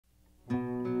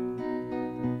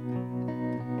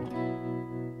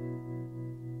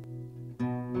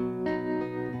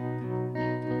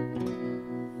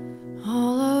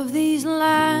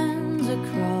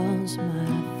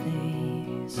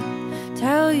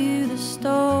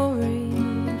story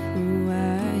of who I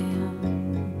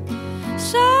am.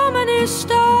 So many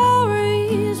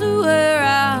stories of where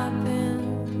I've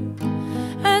been,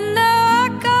 and now I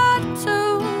got to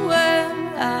where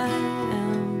I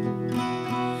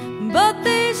am. But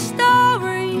these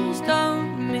stories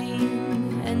don't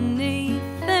mean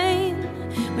anything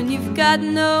when you've got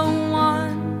no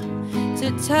one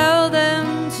to tell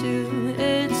them to.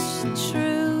 It's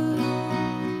true,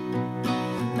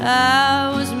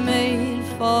 I was made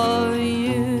for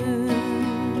you.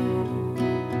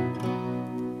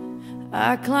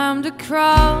 I climbed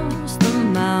across the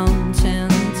mountain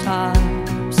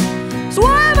tops,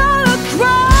 swam all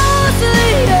across the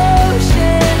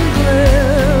ocean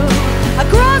blue. I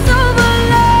crossed over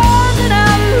lands and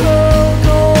I broke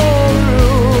all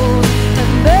rules,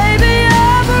 and baby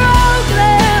I broke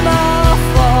them all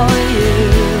for you.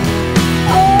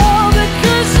 Oh,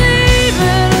 because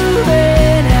even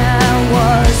when I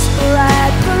was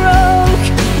flat broke,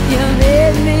 you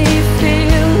made me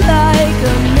feel like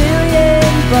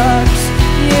 $1,000,000.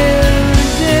 You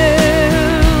do.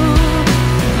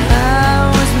 I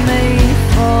was made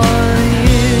for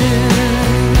you.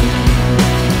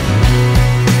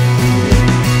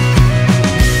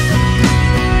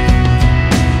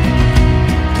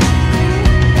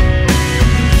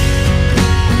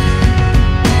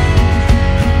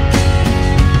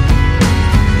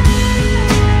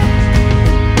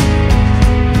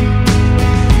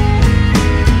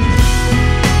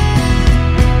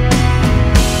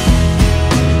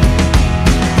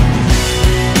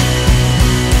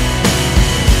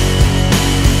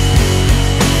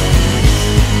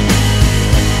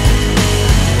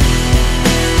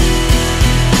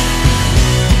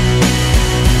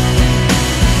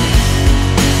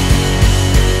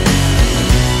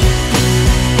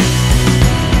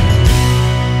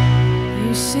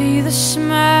 You see the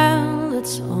smile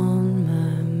that's on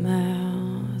my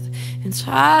mouth, it's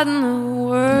hiding the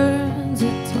words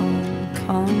that don't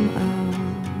come out.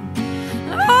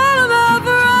 All of my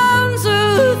friends who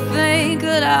think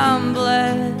that I'm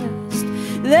blessed,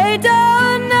 they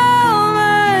don't know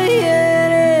my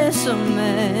head is a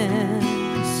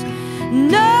mess.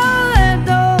 No, they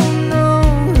don't know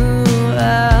who I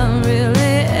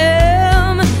really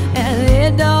am, and they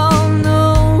don't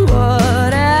know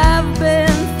what I've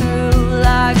been through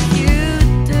like you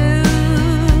do.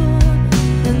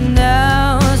 And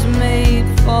I was made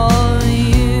for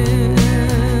you.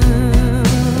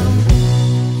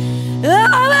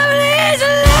 All of these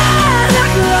lines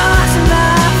across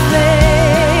my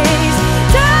face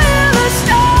tell you the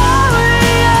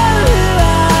story of who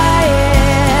I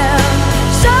am.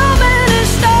 So many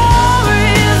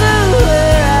stories of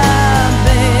where I've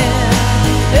been,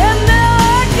 and now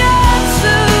I got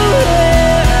to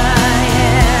where I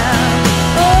am.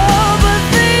 Oh, but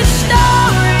these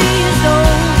stories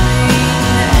don't mean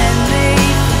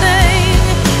anything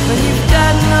when you've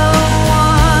got no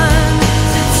one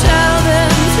to tell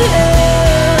them to.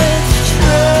 It's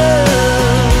true,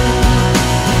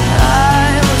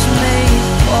 I was made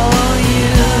for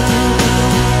you.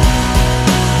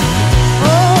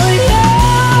 Oh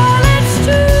yeah, it's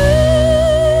true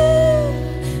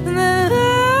that I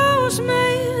was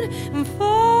made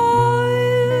for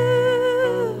you.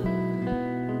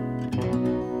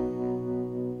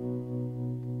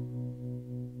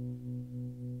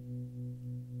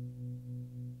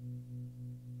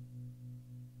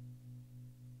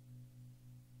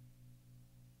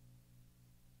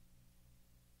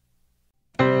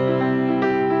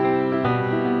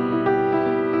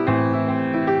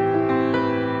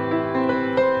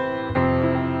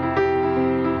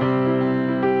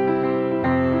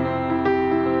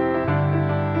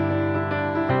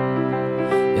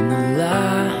 In the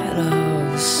light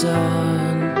of the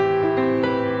sun,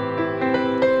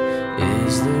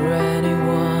 is there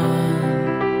anyone,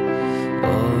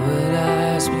 or it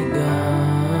has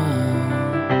begun?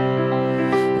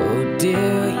 Oh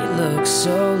dear, you look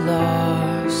so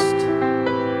lost.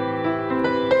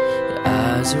 Your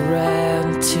eyes are red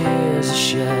and tears are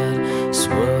shed. This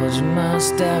world you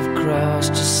must have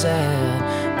crossed, you said.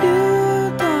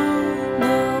 You don't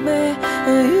know me,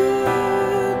 you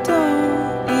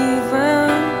don't even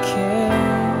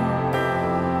care.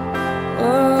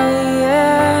 Oh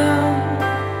yeah,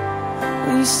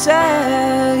 you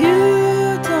said you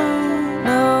don't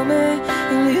know me,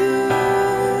 and you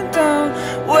don't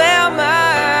wear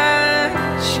my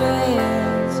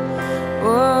shades.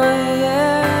 Oh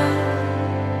yeah.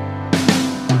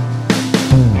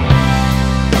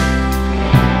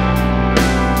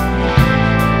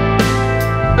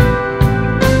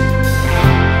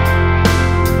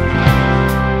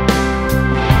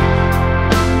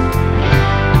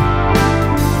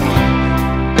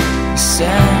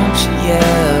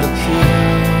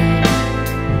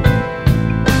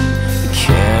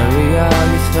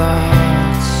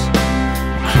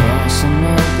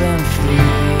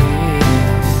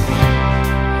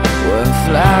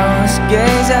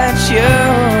 gaze at you.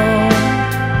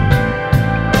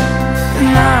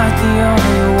 Not the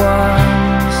only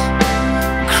ones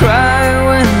cry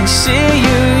when they see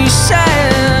you. You say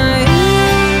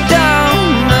you don't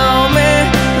know me,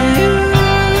 you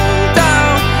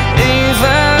don't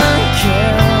even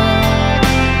care.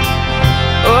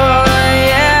 Oh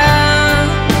yeah,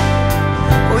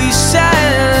 well you say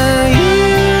you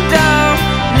don't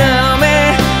know me,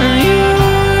 you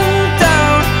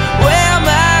don't wear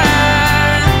my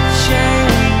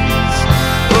chains.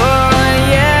 Oh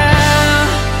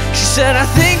yeah, she said I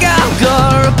think I'll go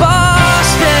to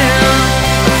Boston,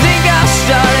 I think I'll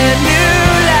start a new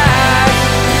life,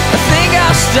 I think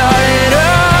I'll start it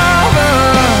over,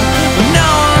 but no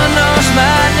one knows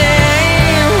my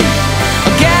name.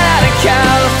 I'll get out of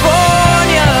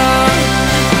California,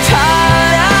 I'm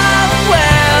tired of the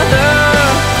weather,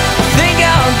 I think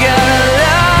I'll get a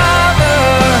lover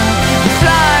and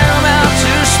fly him out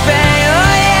to Spain.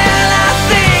 Oh yeah, and I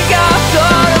think I'll go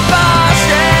to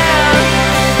Boston,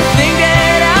 I think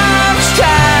that I'm just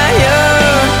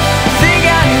tired, I think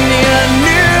I need a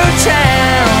new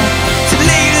town to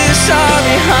leave this all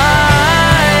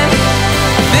behind.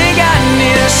 I think I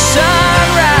need a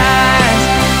sunrise,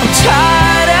 I'm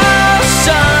tired of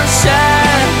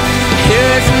sunset.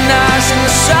 Here it's nice in the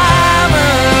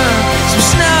summer, some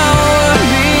snow would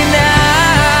be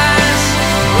nice.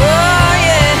 Oh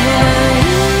yeah,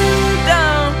 you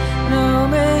don't know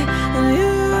me, and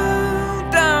you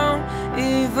don't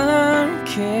even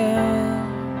care.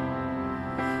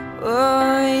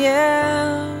 Oh yeah.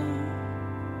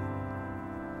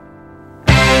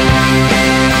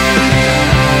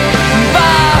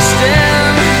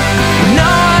 Boston, no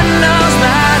one knows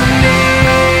my name,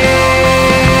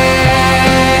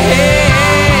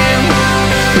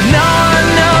 but no one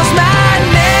knows my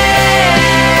name,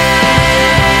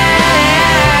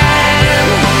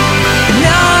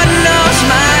 no one knows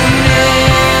my name.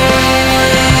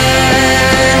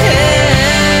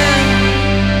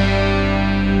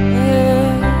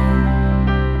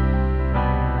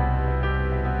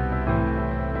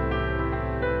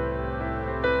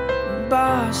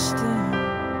 Boston,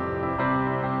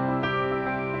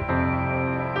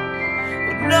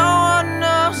 but no one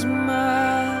knows my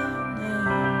name.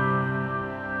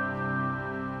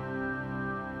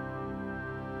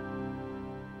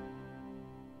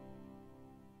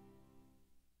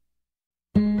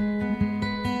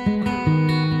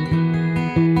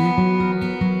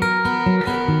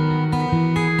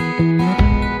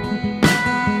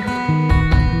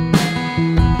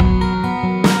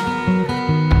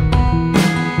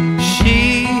 She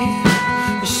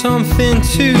is something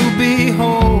to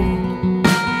behold,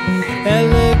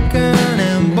 elegant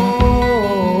and bold.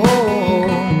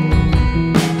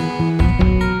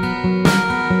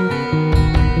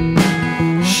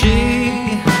 She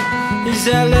is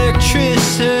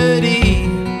electricity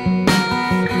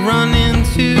running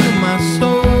to my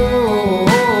soul.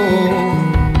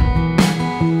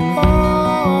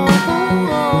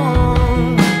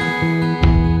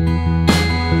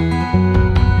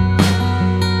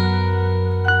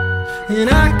 And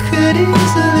I could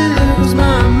easily lose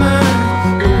my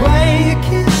mind, the way you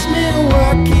kiss me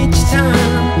work each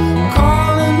time,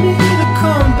 calling me to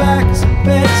come back to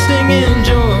bed, singing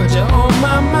Georgia on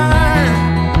my mind.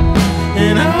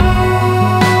 And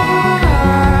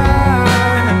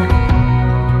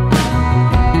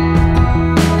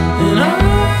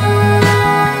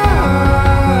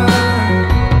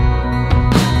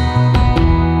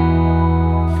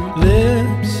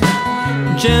lips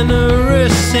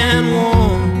generous and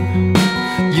warm,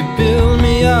 you build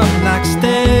me up like steps.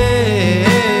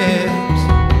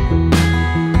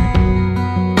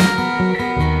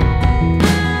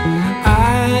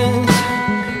 Eyes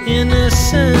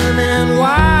innocent and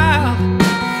wild,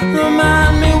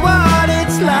 remind me what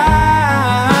it's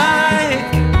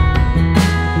like.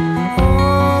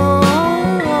 Oh,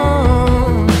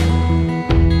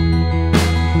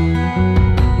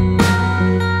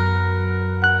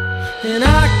 and I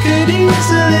could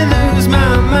easily lose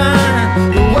my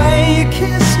mind, the way you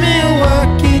kiss me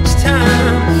work each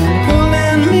time,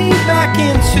 pulling me back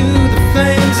into the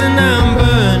flames. And I'm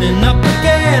burning up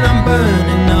again, I'm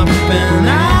burning up. And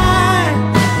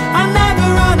I never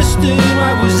understood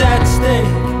what was at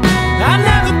stake, I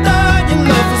never thought your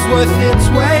love was worth its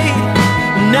weight.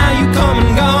 And now you come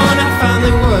and gone, I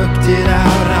finally worked it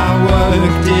out, I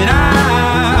worked it out.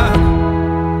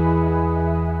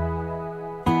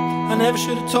 I never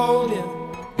should have told you,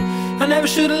 I never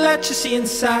should have let you see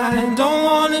inside. Don't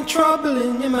want any trouble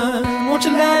in your mind, won't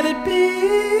you let it be?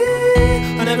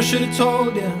 I never should have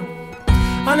told you,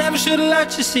 I never should've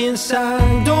let you see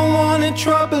inside. Don't want any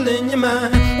trouble in your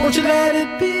mind, won't you let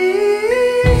it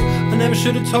be? I never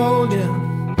should've told you,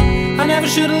 I never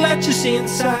should've let you see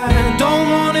inside. Don't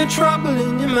want any trouble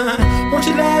in your mind, won't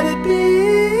you let it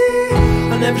be?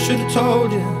 I never should've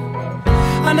told you,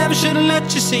 I never should've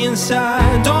let you see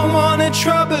inside. Don't want any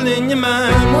trouble in your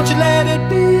mind, won't you let it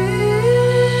be?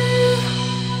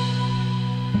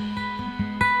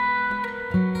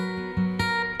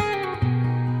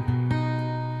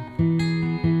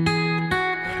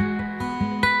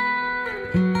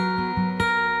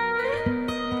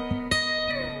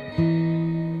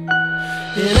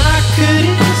 And I could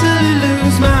easily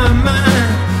lose my mind,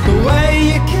 the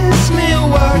way you kiss me will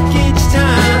work each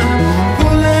time,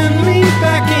 pulling me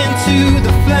back into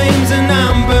the flames. And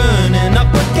I'm burning up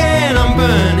again, I'm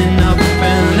burning up.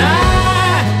 And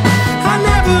I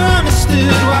never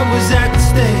understood what was at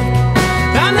stake.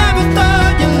 I never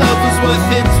thought your love was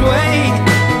worth its weight.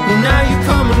 Well, now you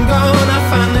come and gone, I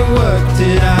finally worked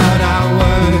it out, I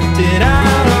worked it out.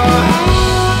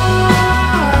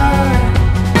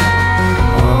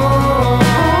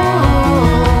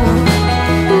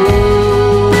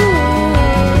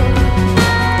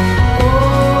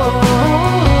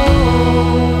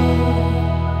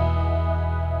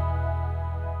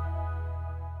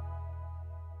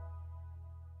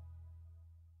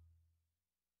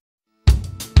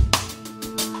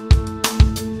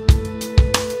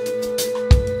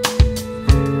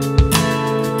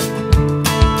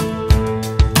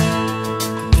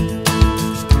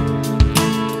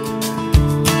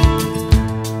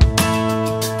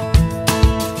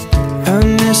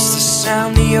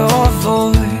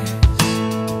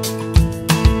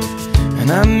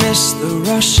 I miss the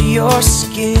rush of your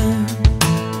skin,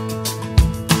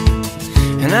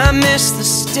 and I miss the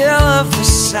still of the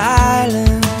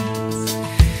silence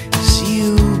as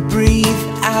you breathe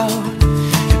out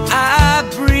and I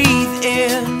breathe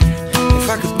in. If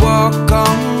I could walk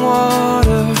on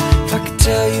water, if I could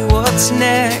tell you what's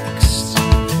next,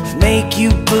 make you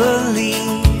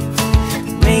believe,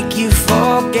 make you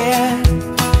forget.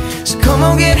 So come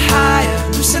on, get higher,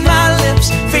 loosen my lips,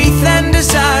 faith and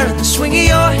desire in the swing of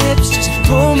your hips. Just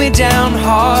pull me down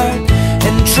hard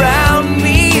and drown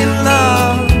me in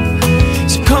love.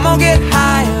 So come on, get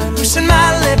higher, loosen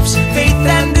my lips, faith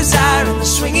and desire in the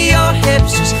swing of your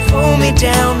hips. Just pull me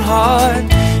down hard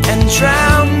and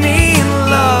drown me in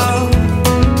love.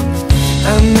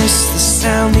 I miss the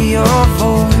sound of your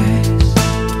voice,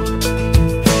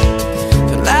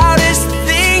 the loudest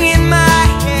thing in my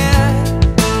head,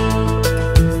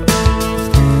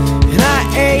 and I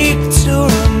ache to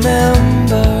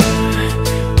remember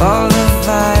all the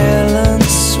violent,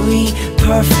 sweet,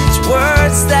 perfect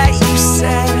words that you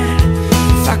said.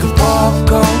 If I could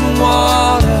walk on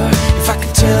water, if I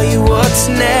could tell you what's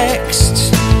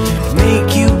next, I'd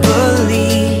make you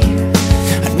believe,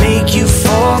 I'd make you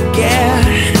forget.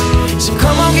 So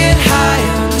come on, get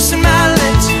higher, loosen my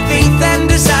lips, faith and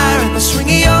desire in the swing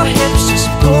of your hips. Just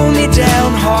pull me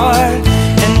down hard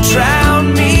and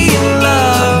drown me in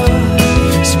love.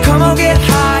 So come on, get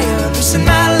higher, loosen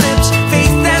my lips,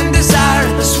 faith and desire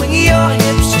in the swing of your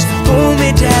hips. Just pull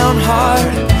me down hard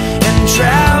and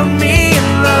drown me in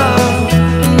love.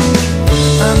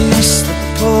 I miss the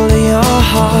pull of your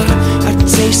heart, I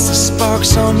taste the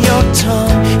sparks on your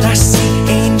tongue, and I see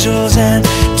angels and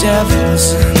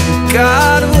devils and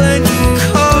God when you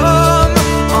come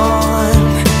on.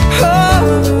 Oh,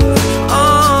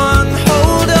 on,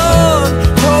 hold on,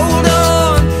 hold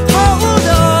on, hold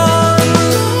on.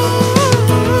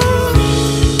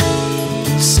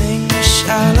 Sing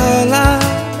sha-la-la,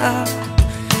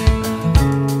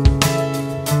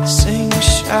 sing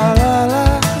sha-la-la.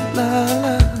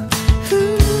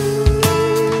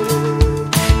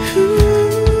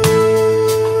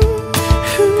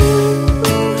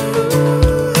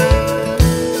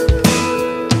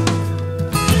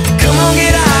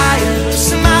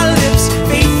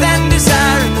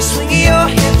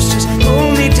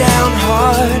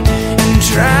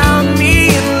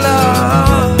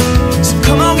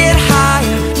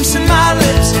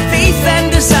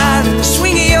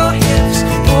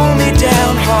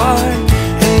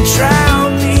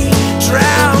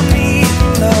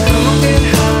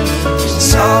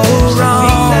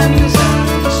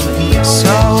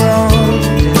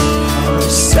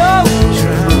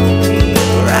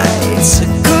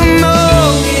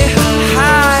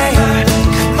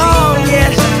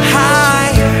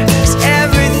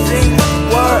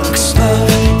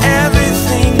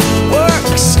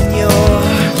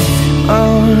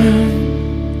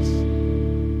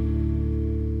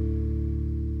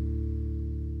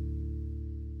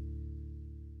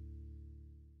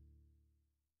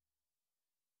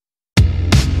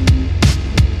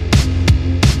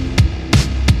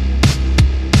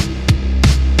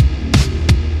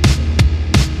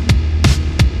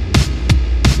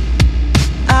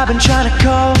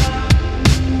 cold.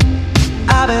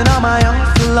 I've been on my own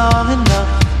for long enough.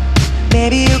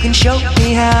 Maybe you can show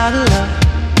me how to love.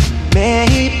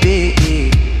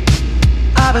 Maybe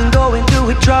I've been going through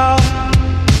withdrawal.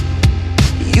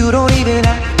 You don't even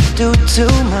have to do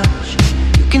too much.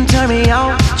 You can turn me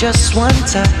on with just one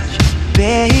touch,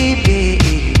 baby.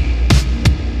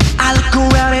 I look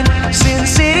around and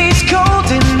since it is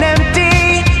cold and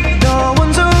empty, no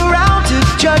one's around to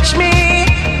judge me.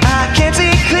 I can't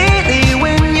see clearly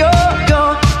when you're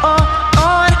gone.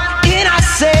 And I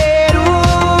said, ooh,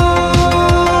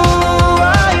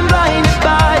 I'm blinded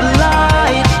by the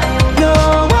light. No,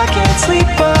 I can't sleep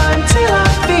until I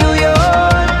feel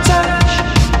your touch.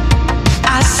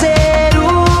 I said,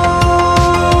 ooh,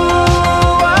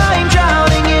 I'm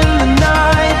drowning in the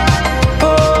night.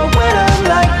 Oh, when I'm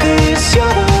like this, you're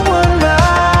the one I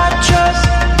trust.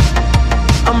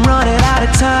 I'm running out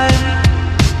of time,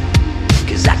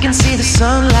 'cause I can see the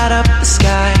sun light up the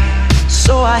sky.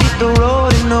 So I hit the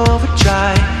road in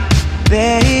overdrive,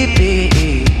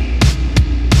 baby.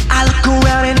 I look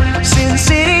around and since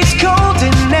it is cold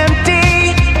and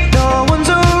empty, no one's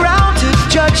around to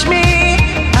judge me.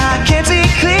 I can't see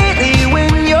clearly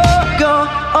when you're gone.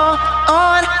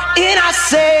 And I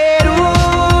said, ooh,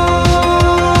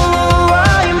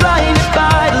 I'm blinded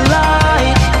by the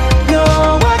light. No,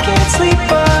 I can't sleep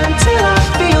until I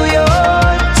feel your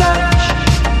touch.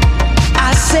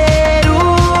 I said,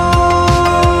 ooh,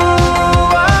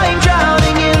 I'm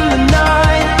drowning in the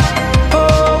night.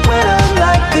 Oh, when I'm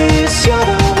like this, you're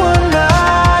the one I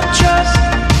trust.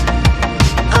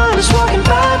 I'm just walking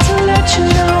by to let you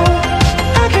know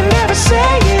I can never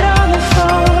say it on the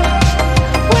phone.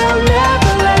 We'll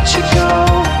never let you go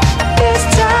this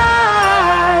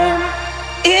time.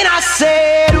 And I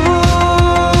said, ooh,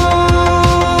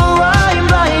 I'm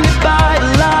blinded by the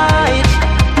light.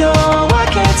 No, I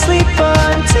can't sleep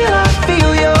until I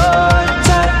feel your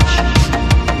touch.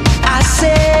 I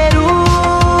said,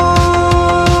 ooh,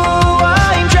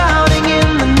 I'm drowning in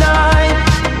the night.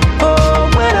 Oh,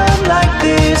 when I'm like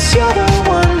this, you're the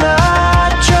one I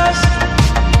trust.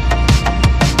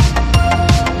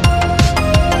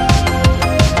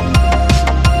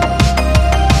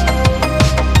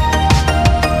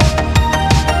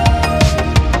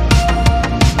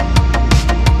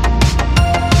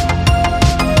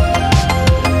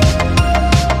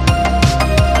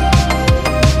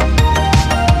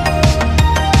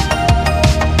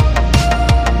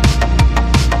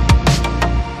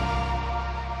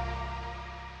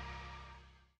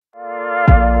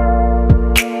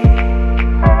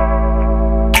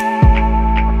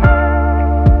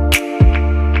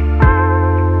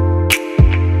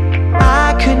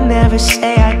 I could never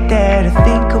say I dare to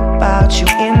think about you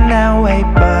in that way,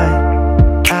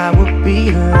 but I would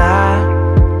be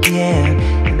lying.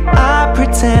 And I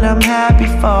pretend I'm happy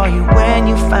for you when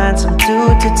you find some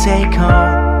dude to take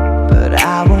home. But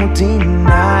I won't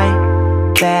deny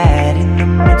that in the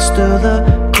midst of the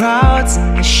crowds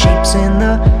and the shapes in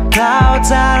the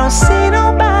clouds, I don't see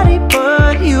nobody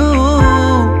but you.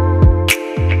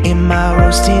 In my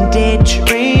rose-tinted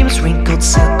dreams, wrinkled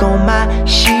silk on my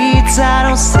sheets, I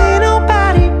don't see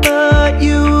nobody but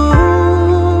you.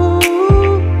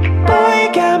 Boy,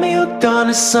 you got me hooked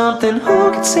onto something.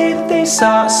 Who could say that they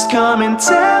saw us coming?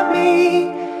 Tell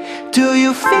me, do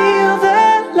you feel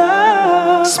that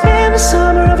love? Spend the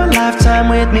summer of a lifetime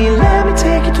with me. Let me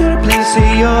take you to the place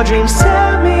of your dreams.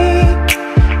 Tell me,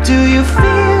 do you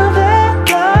feel that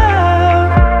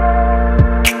love?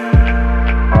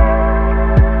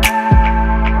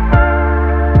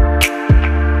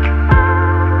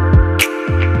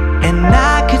 And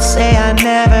I could say I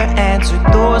never answered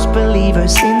those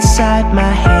believers inside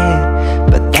my head,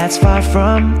 but that's far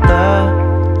from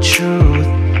the truth.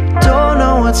 Don't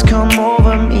know what's come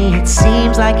over me. It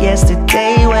seems like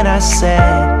yesterday when I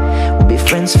said we'll be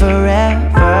friends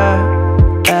forever.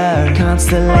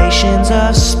 Constellations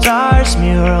of stars,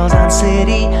 murals on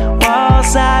city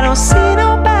walls, I don't see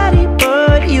nobody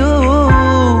but you.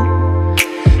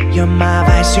 You're my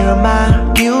vice, you're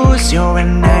my muse, you're a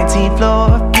 19th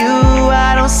floor view.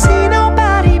 I don't see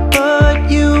nobody but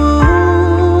you.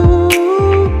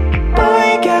 Boy,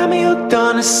 you got me hooked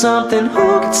onto something.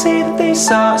 Who could say that they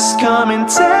saw us coming?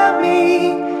 Tell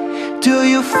me, do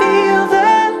you feel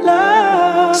that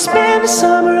love? Spend the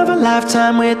summer of a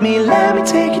lifetime with me. Let me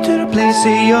take you to the place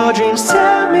of your dreams.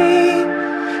 Tell me,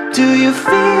 do you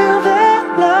feel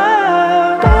that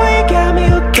love? Boy, you got me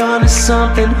hooked onto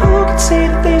something. Who could say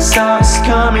that they saw us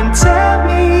coming? Tell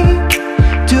me,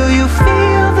 do you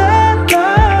feel that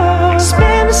love?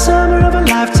 Spend the summer of a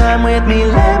lifetime with me.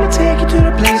 Let me take you to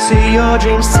the place of your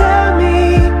dreams. Tell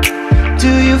me,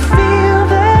 do you feel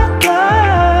that love?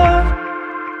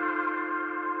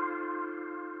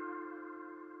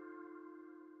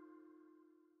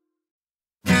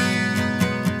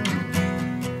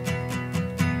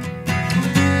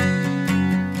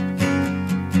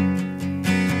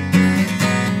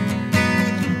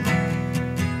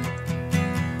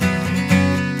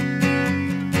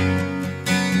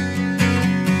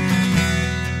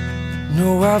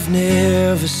 I've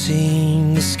never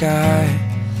seen the sky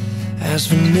as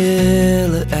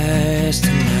vanilla as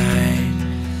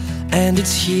tonight. And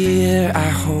it's here I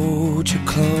hold you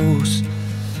close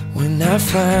when I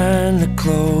finally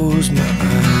close my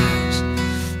eyes.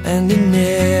 And it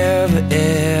never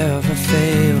ever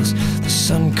fails. The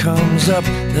sun comes up,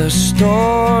 the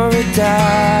story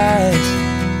dies.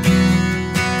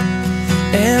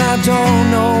 And I don't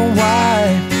know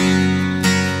why,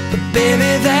 but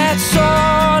baby, that's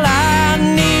all I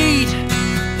need,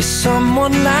 is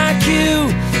someone like you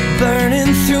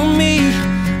burning through me.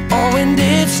 Oh, and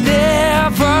it's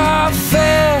never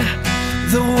fair,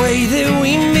 the way that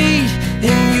we meet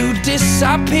and you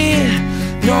disappear.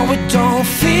 No, it don't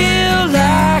feel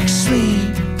like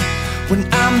sleep when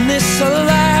I'm this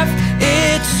alive.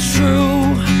 It's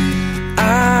true,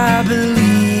 I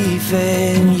believe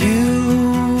in you.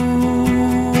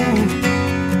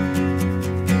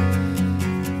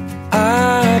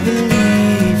 I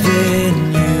believe in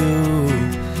you.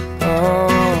 Oh,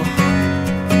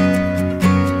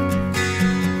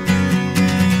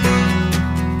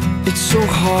 it's so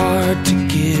hard to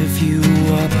give you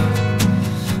up,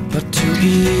 but too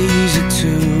easy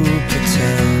to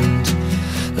pretend,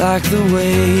 like the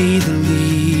way the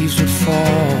leaves would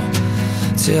fall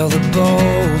till the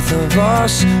both of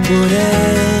us would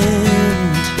end.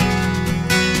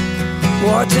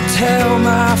 What to tell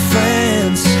my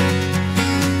friends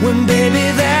when, baby,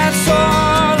 that's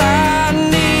all I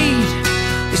need,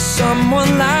 is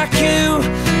someone like you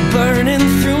burning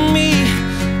through me.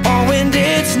 Oh, and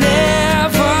it's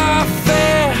never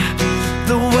fair,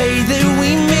 the way that we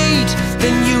meet,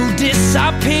 then you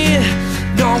disappear.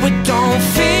 No, it don't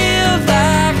feel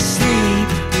like sleep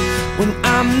when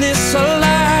I'm this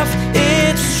alive.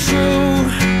 It's true,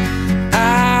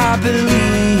 I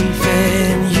believe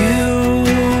in you.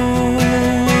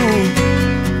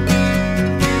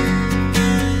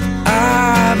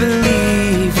 I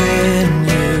believe in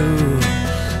you.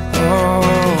 Oh,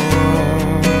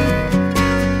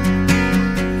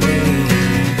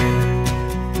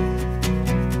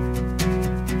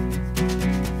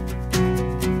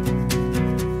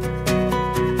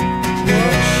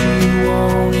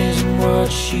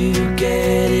 what you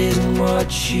get isn't what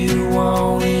you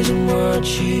want, isn't what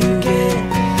you get.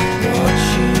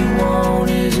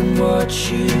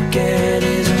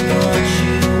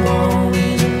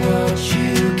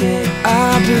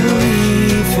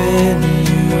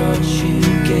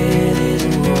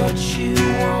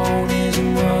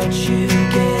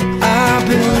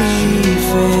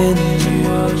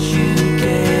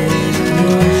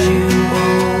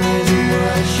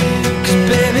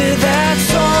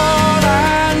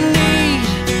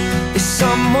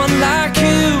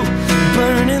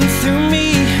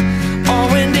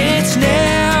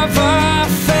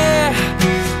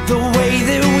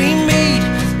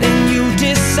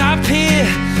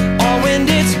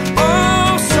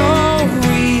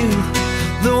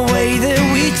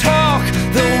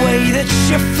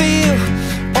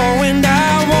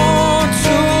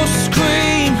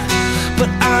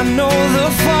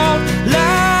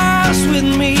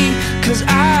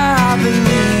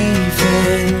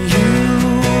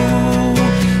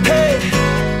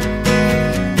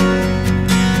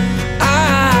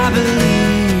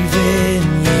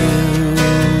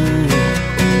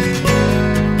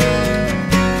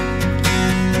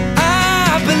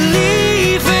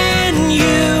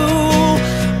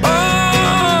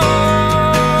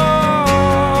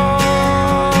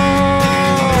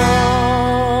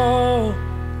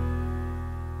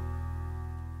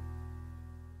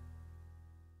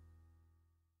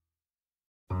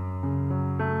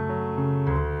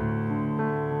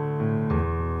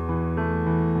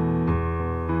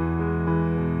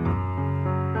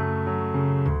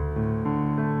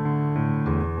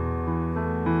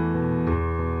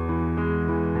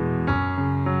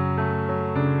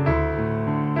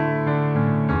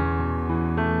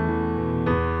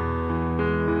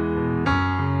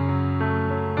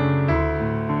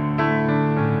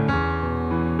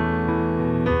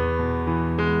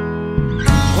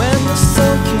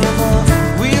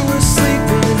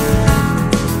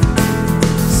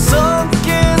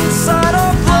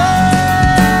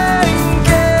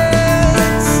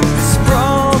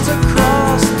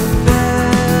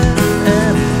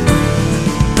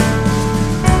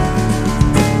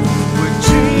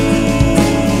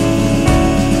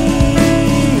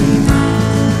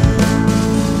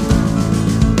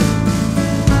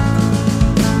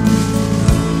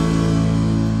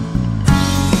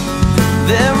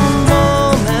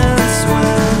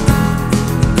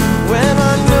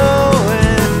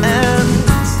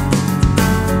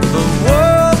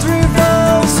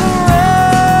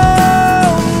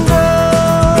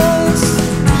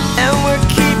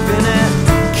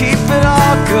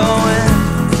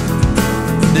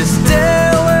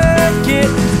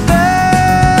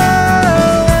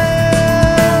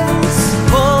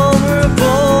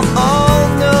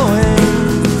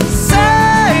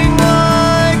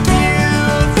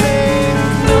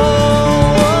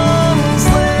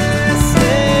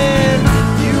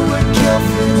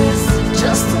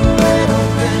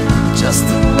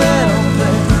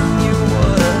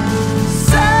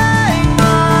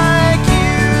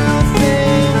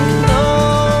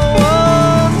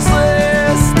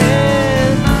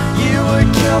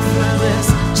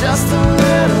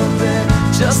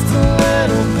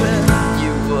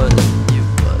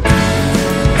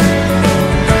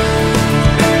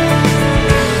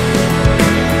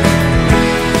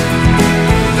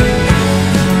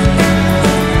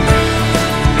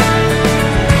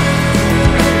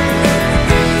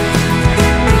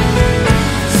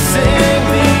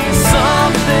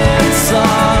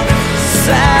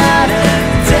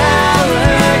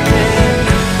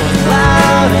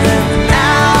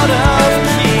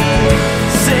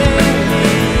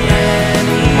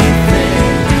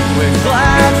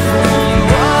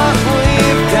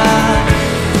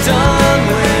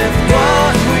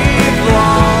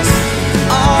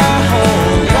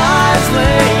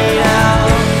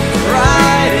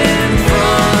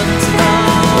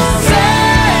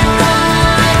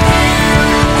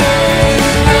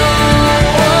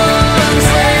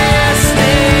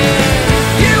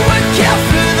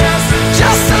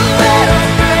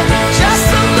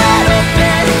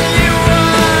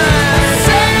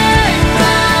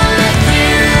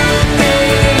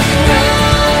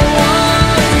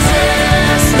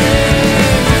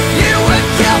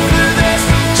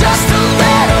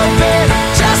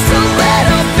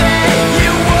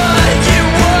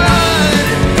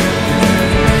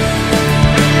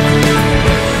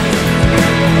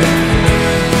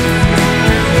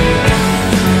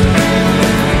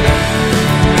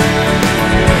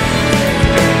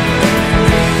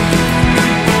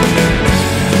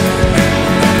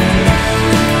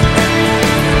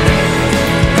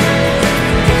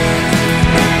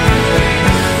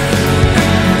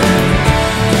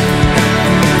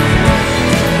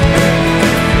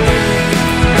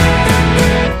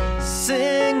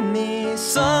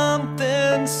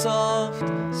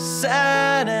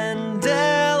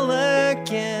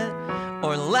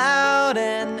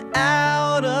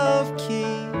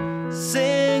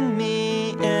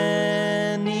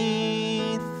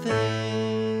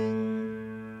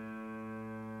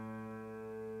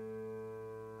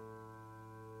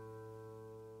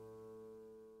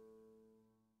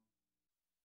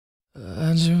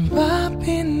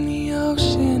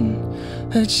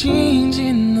 a change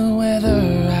in the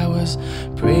weather. I was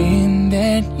praying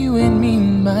that you and me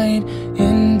might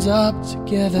end up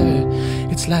together.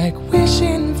 It's like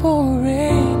wishing for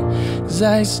rain as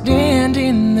I stand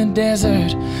in the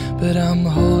desert, but I'm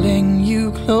holding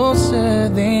you closer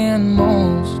than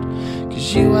most,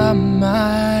 'cause you are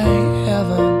my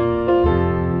heaven.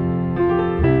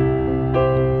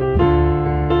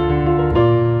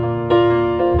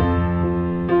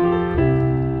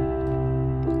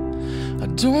 I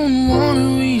don't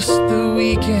wanna waste the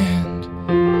weekend.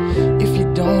 If you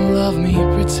don't love me,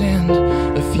 pretend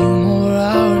a few more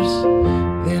hours,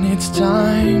 then it's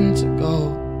time to go.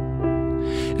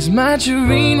 As my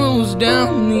train rolls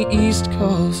down the east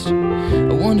coast,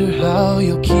 I wonder how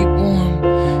you'll keep warm.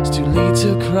 It's too late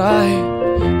to cry,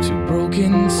 too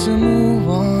broken to move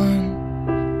on,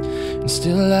 and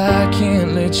still I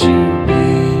can't let you be.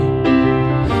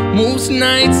 Most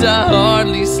nights I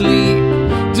hardly sleep,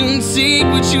 don't seek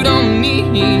what you don't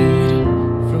need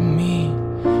from me.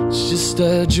 It's just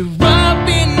a drop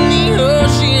in the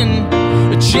ocean,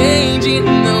 a change in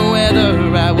the weather.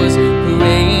 I was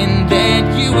praying that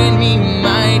you and me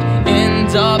might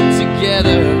end up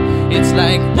together. It's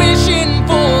like wishing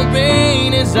for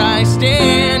rain as I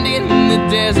stand in the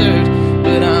desert,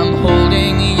 but I'm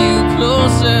holding you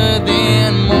closer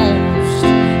than most,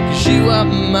 'cause you are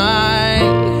my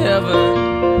heaven.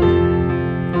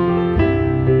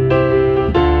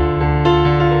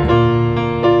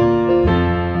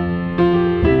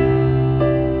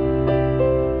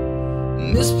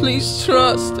 Misplaced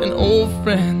trust and old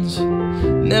friends,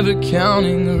 never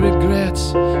counting the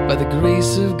regrets. By the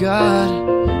grace of God,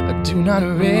 I do not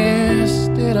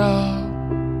rest at all.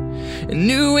 In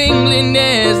New England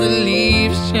as the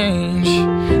leaves change,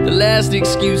 the last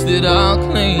excuse that I'll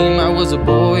claim, I was a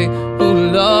boy who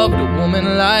loved a woman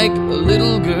like a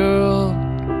little girl,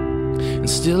 and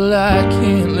still I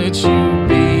can't let you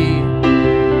be.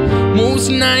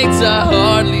 Most nights I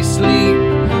hardly sleep,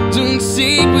 don't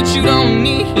seek what you don't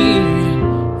need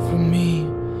from me.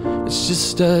 It's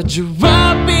just a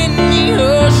drop in the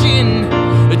ocean,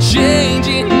 a change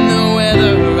in the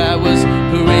weather. I was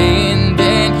praying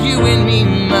that you and me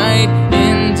might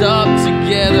end up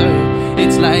together.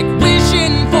 It's like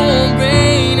wishing for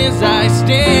rain as I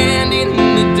stand in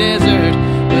the desert,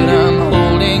 but I'm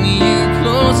holding you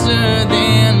closer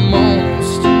than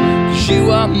most, 'cause you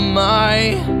are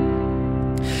my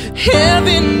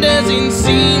heaven. Doesn't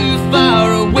seem far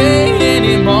away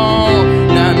anymore.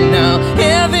 Not now,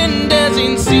 heaven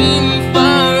doesn't seem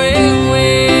far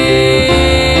away.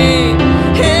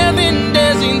 Heaven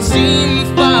doesn't seem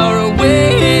far away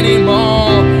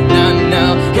anymore. Not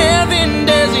now, heaven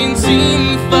doesn't seem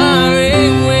far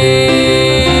away.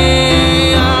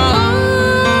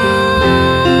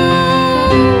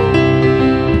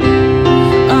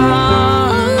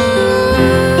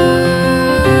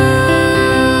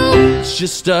 It's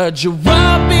just a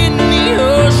drop in the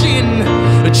ocean,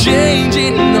 a change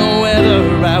in the weather.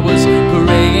 I was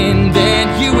praying that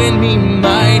you and me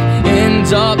might end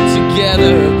up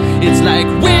together. It's like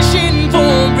wishing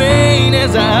for rain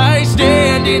as I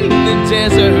stand in the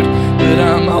desert, but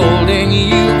I'm holding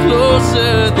you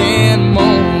closer than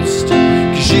most,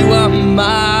 'cause you are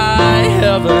my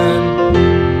heaven.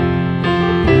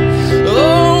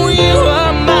 Oh, you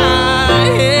are my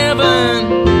heaven.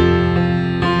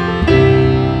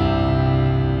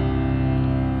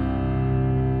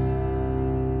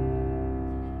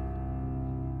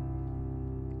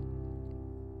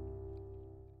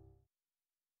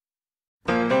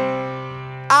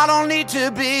 I don't need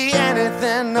to be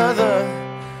anything other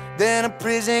than a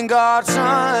prison guard,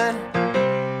 son.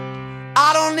 I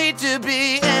don't need to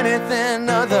be anything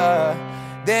other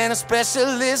than a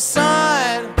specialist,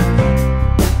 son.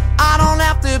 I don't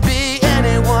have to be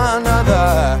anyone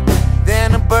other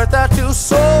than a birth of two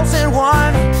souls in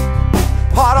one.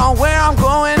 Part on where I'm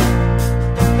going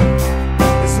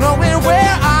is knowing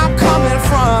where I'm coming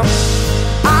from.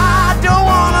 I don't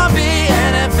wanna be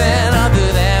anything other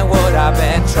than what I've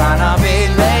been trying to be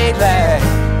lately.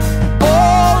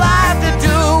 All I have to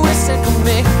do is think of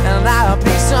me and I have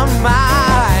peace of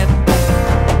mind.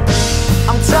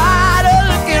 I'm tired of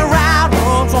looking around,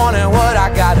 rooms wondering what I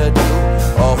gotta do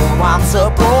or who I'm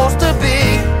supposed to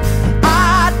be.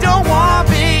 I don't wanna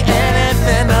be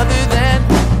anything other than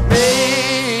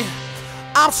me.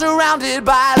 I'm surrounded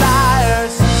by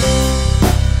liars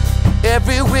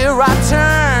everywhere I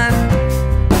turn.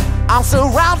 I'm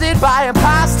surrounded by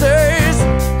imposters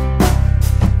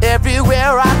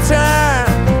everywhere I turn.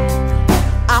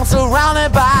 I'm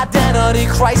surrounded by identity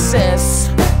crisis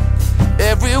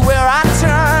everywhere I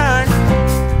turn.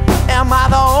 Am I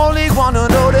the only one to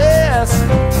notice?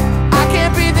 I can't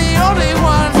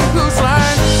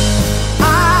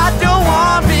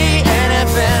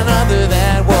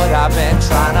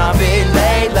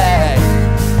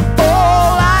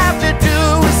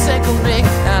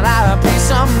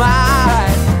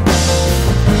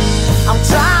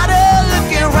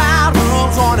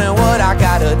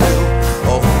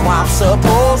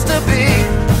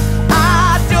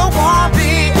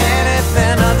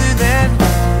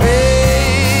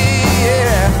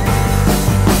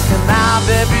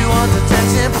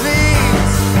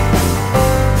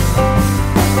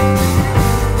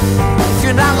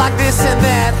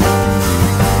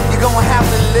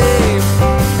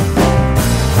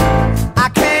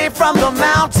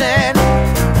mountain,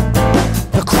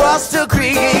 the crust of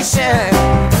creation,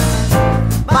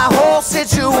 my whole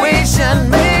situation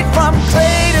made from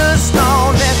clay to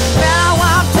stone. And now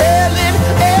I'm telling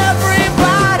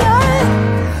everybody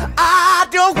I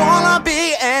don't wanna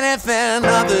be anything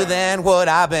other than what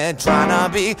I've been trying to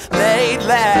be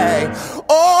lately.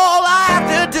 All I have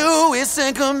to do is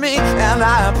think of me and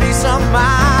I have peace of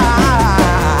mind.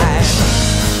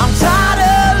 I'm tired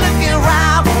of looking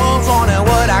around for who's on and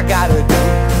what I gotta do,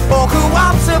 or who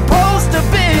I'm supposed to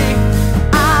be.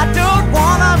 I don't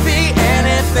wanna be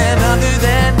anything other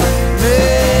than me.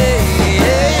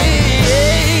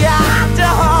 I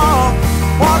don't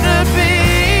wanna be.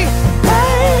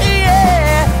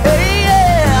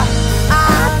 I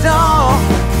don't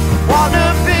wanna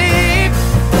be.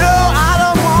 No, I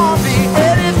don't wanna be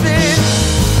anything.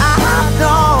 I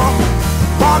don't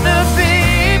wanna be.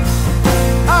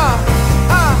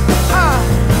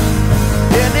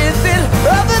 Anything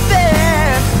other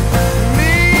than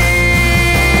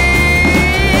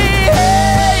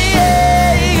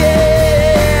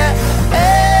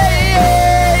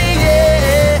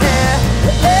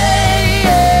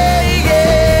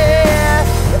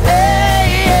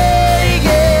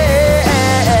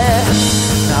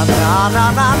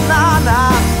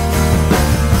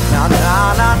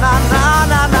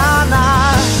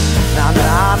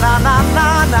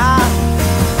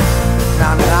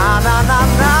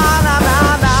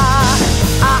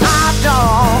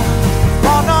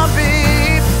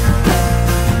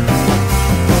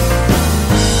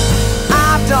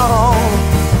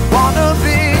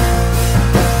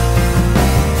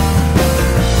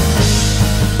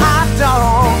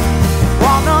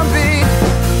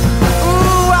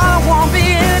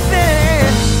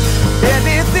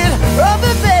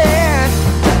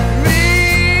me.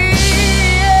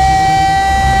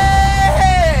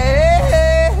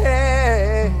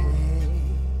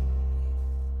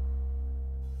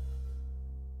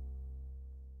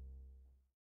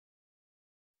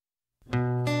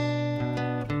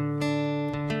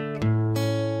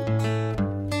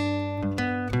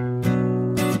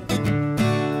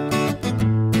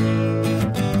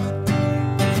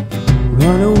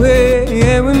 Run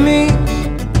away with me,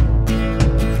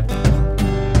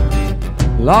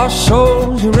 lost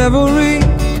souls in revelry,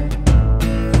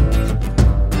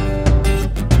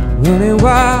 running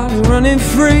wild and running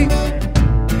free.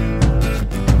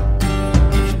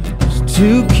 It's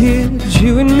two kids,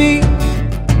 you and me.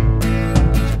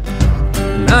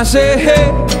 And I say, hey,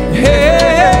 hey,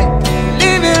 hey,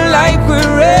 living like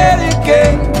we're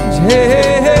renegades. Hey,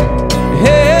 hey,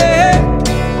 hey,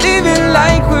 living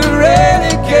like we're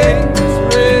renegades,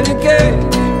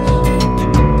 renegades,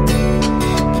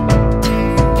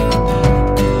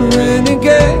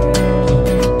 renegades.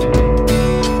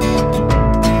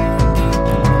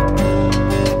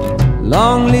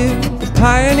 Long live the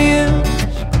pioneers,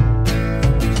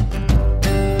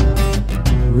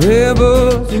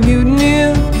 rebels and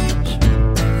mutineers.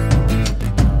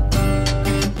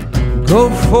 Go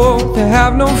forth to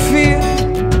have no fear.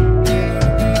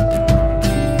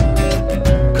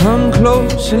 Come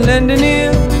close and lend an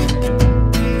ear.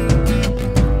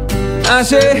 I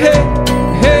say, hey,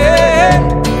 hey, hey,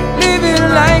 living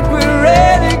like we're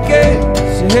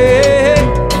renegades. Hey, hey,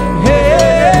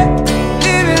 hey,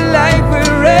 living like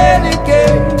we're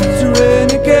renegades,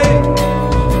 renegades,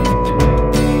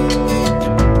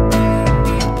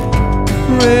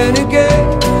 renegades.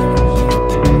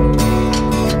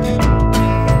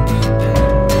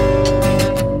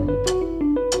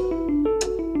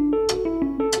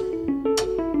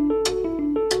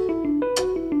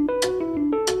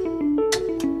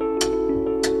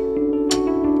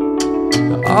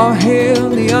 All hail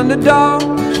the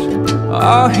underdogs,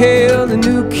 all hail the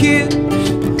new kids,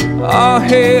 all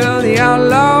hail the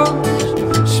outlaws,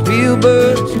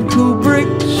 Spielbergs and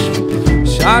Kubricks.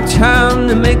 It's our time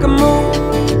to make a move,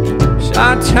 it's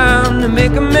our time to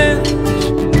make amends,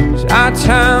 it's our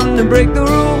time to break the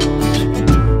rules.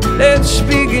 Let's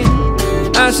begin.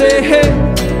 I say, hey,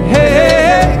 hey,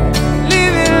 hey,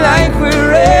 living like we're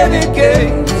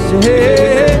renegades.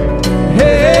 Hey,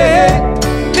 hey, hey,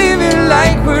 living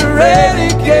like we're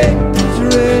renegades,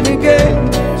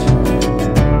 renegades,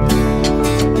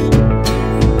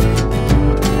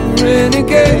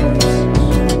 renegades.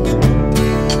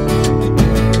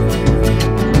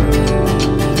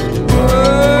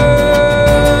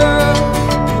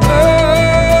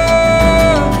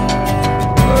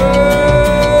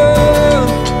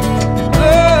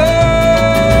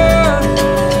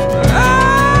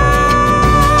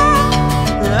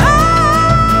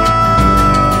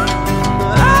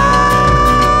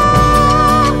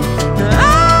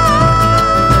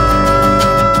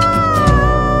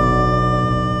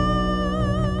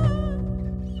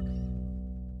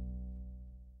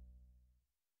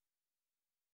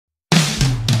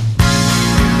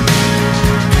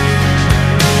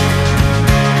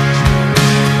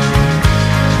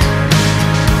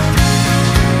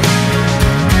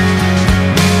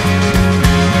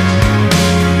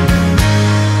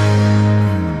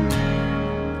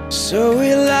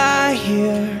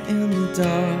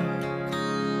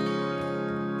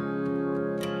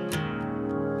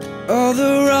 all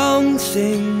the wrong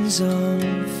things on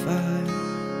fire,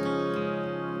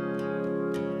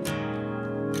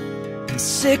 in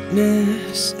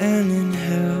sickness and in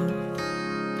health,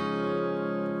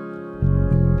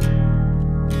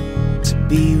 to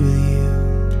be with you,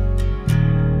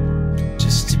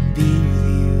 just to be with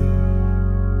you.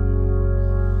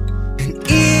 And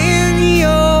in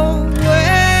your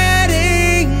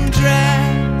wedding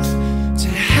dress, to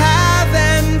have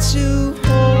and to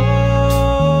hold,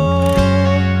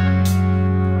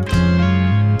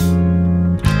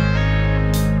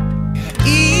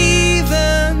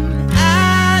 even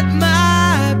at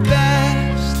my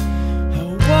best, I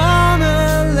wanna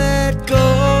let go.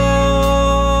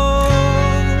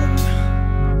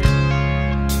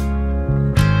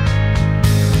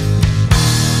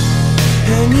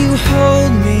 And you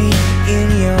hold me in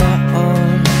your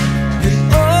arms, and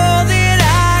all that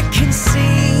I can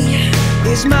see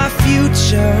is my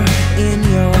future in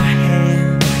your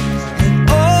hands. And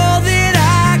all that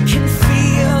I can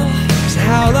feel is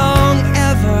how long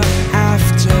ever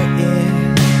after it.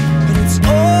 And it's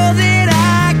all that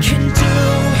I can do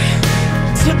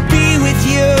to be with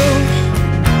you,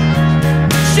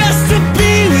 just to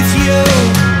be with you.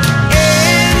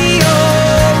 In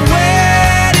your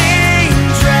wedding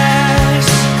dress,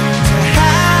 to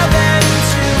have and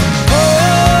to hold,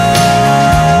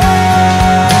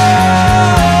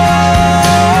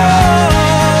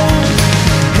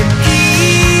 and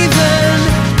even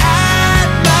at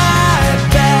my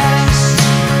best,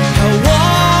 I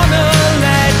wanna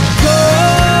let go.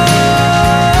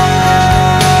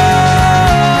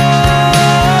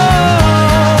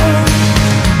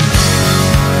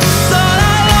 Thought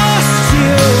I lost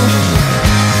you,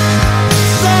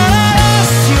 thought I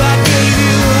lost you, I gave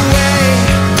you away.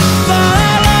 Thought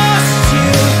I lost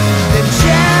you, been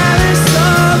jealous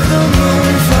of the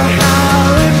moon for how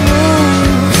it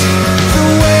moves the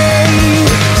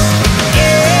waves.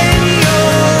 In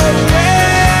your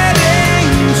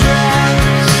wedding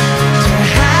dress, to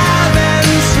have and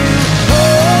to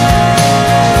hold,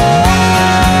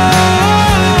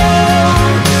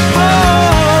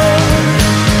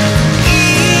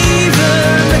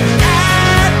 even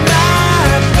at my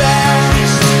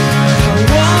best, I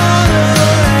wanna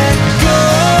let go.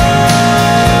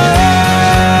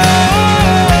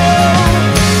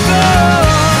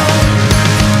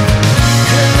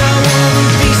 And I wanna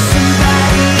be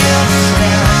somebody else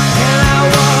now, and I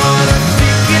wanna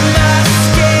thicken my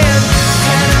skin,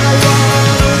 and I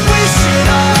wanna wish it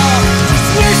all, just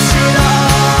wish it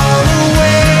all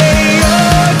away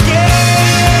again,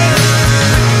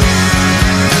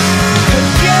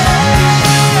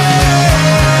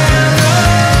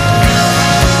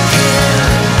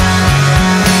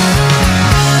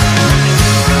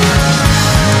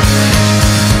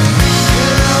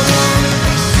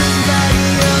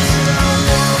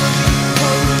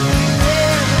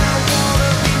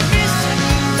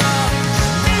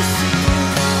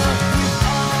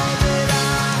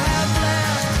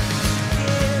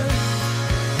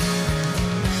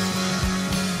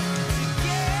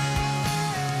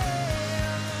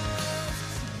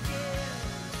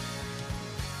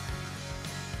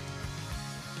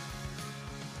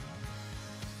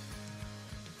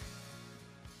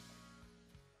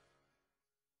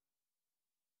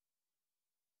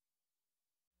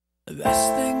 The best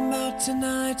thing about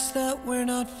tonight's that we're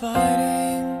not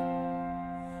fighting.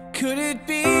 Could it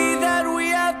be that we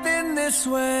have been this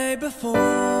way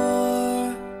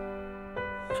before?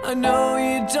 I know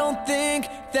you don't think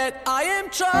that I am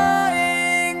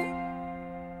trying.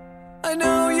 I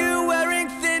know you're wearing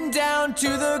thin down to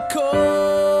the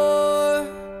core.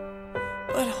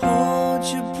 But hold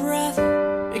your breath,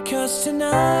 because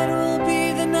tonight will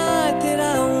be the night that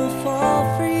I will fall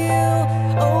for you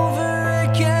over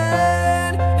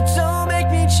again. And don't make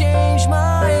me change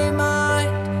my mind,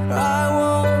 or I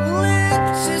won't live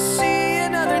to see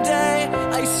another day.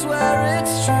 I swear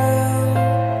it's true,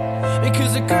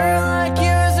 because a girl like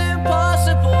you is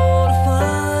impossible to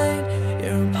find.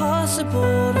 You're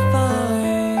impossible to find.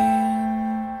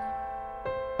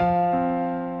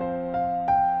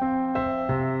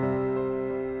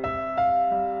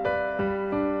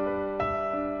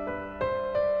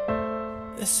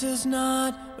 This is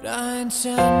not what I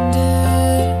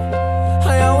intended.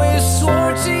 I always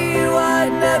swore to you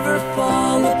I'd never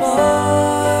fall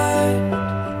apart.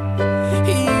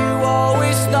 You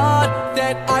always thought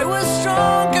that I was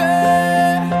stronger.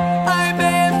 I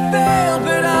may have failed,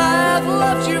 but I have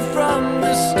loved you from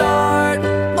the start.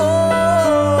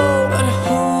 Oh, but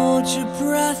hold your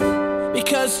breath,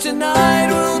 because tonight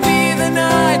will be the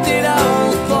night that I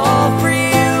will fall for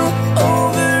you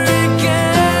over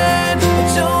again.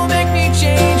 Don't make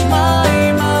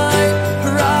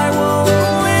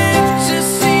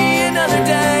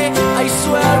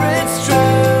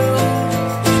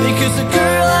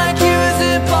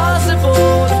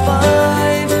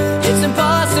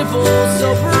impossible. So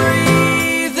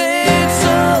breathe in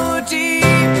so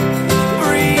deep,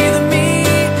 breathe me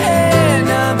in,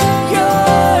 I'm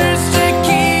yours to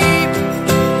keep.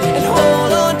 And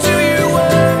hold on to your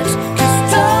words, 'cause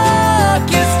talk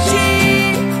is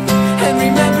cheap. And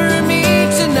remember me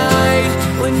tonight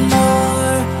when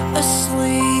you're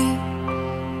asleep,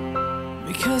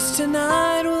 because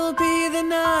tonight will be the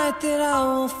night that I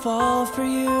will fall for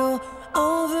you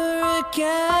over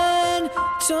again.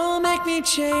 Don't make me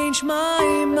change my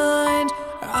mind,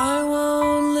 or I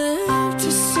won't live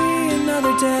to see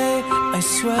another day. I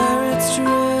swear it's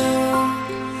true,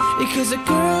 because a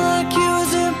girl like you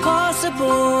is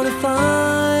impossible to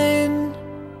find.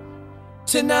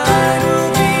 Tonight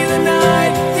will be the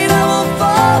night that I will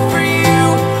fall for you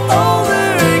over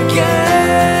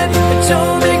again.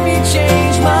 Don't make me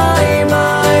change my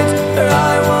mind, or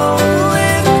I won't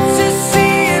live to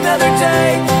see another day.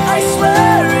 I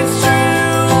swear it's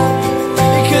true,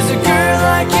 because a girl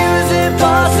like you is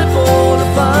impossible to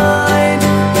find.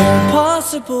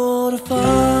 Impossible to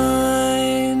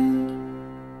find.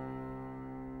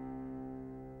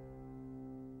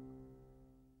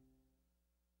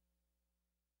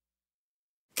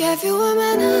 Gave you a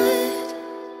minute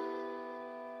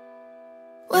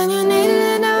when you needed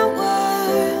an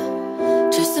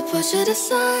hour, just to push it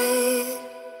aside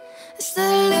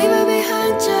instead of leaving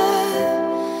behind you.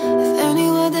 If any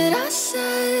word that I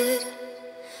said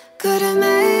could have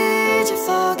made you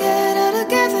forget, I'd have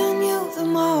given you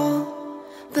them all,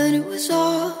 but it was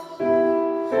all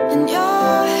in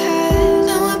your head.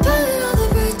 And we're burning all the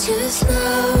bridges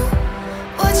now,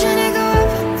 watching it go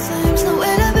up in flames, no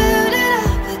way to build it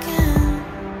up again.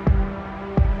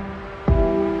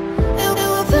 And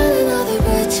we're burning all the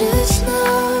bridges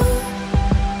now,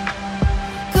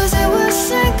 'cause it was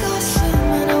sink or swim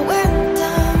when I went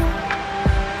down,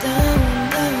 down,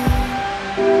 down.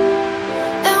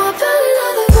 And we're burning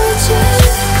all the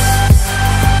bridges,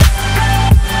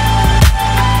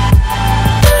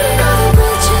 burning all the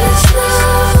bridges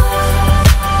now.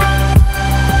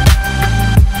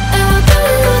 And we're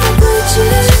burning all the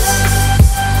bridges,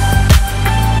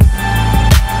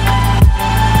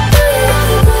 burning all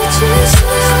the bridges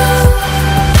now.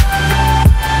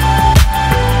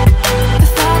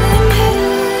 If I didn't hit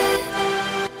it,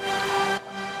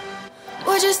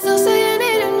 would you still say you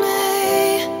needed me?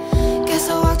 Guess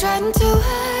I walked right into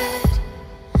it,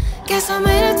 guess I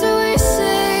made it too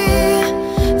easy.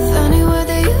 If any word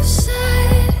that you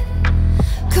said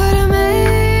could have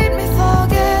made me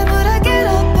forget, would I get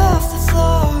up off the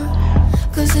floor?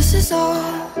 'Cause this is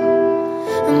all